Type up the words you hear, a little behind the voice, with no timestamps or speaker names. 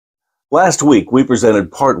Last week, we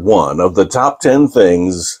presented part 1 of the top 10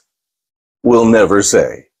 things we'll never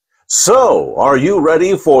say. So, are you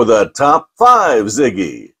ready for the top 5,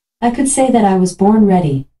 Ziggy? I could say that I was born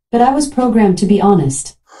ready, but I was programmed to be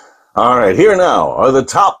honest. All right, here now are the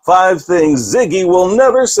top 5 things Ziggy will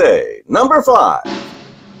never say. Number 5.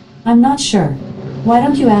 I'm not sure. Why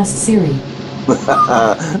don't you ask Siri?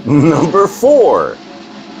 Number 4.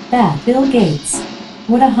 Bill Gates.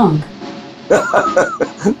 What a hunk.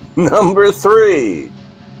 Number 3.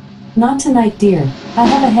 Not tonight, dear. I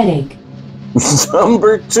have a headache.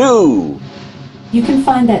 Number 2. You can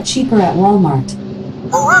find that cheaper at Walmart.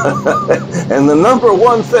 And the number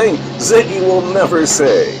 1 thing Ziggy will never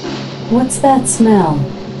say. What's that smell?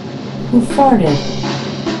 Who farted?